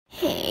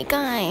Hey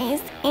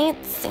guys,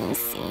 it's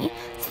Susie.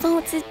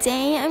 So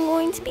today I'm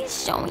going to be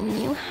showing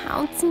you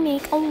how to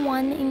make a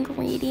one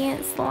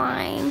ingredient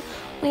slime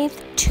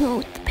with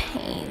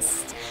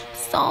toothpaste.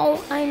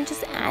 So I'm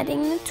just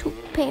adding the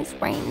toothpaste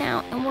right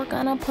now and we're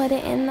gonna put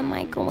it in the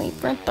microwave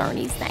for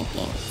 30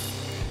 seconds.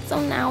 So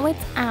now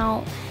it's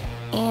out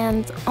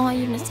and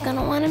you're just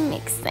gonna wanna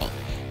mix it.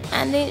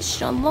 And it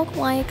should look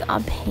like a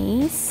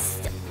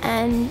paste,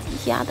 and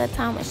yeah, that's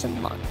how it should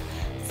look.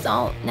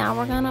 So now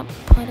we're gonna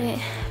put it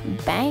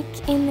back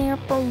in there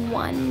for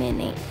 1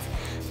 minute.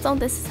 So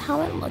this is how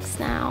it looks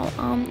now.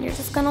 You're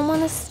just gonna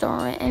want to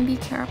stir it and be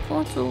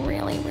careful. It's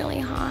really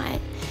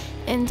hot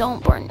and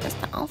don't burn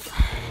yourself.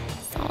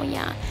 So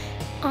yeah,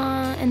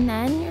 and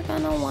then you're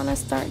gonna want to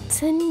start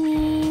to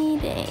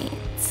knead it.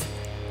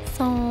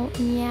 So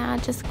yeah,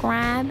 just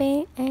grab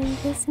it and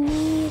just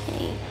knead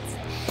it.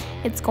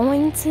 It's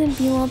going to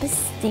be a little bit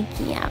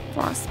sticky at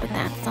first, but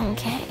that's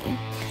okay.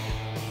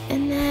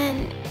 And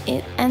then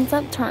it ends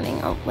up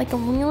turning like a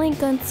really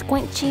good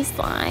squinchy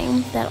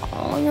slime that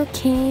all your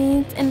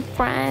kids and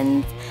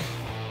friends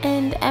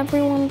and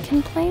everyone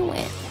can play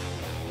with.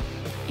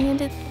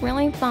 And it's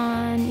really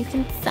fun. You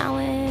can sell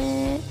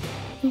it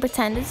and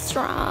pretend it's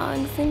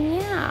drugs, and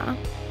yeah.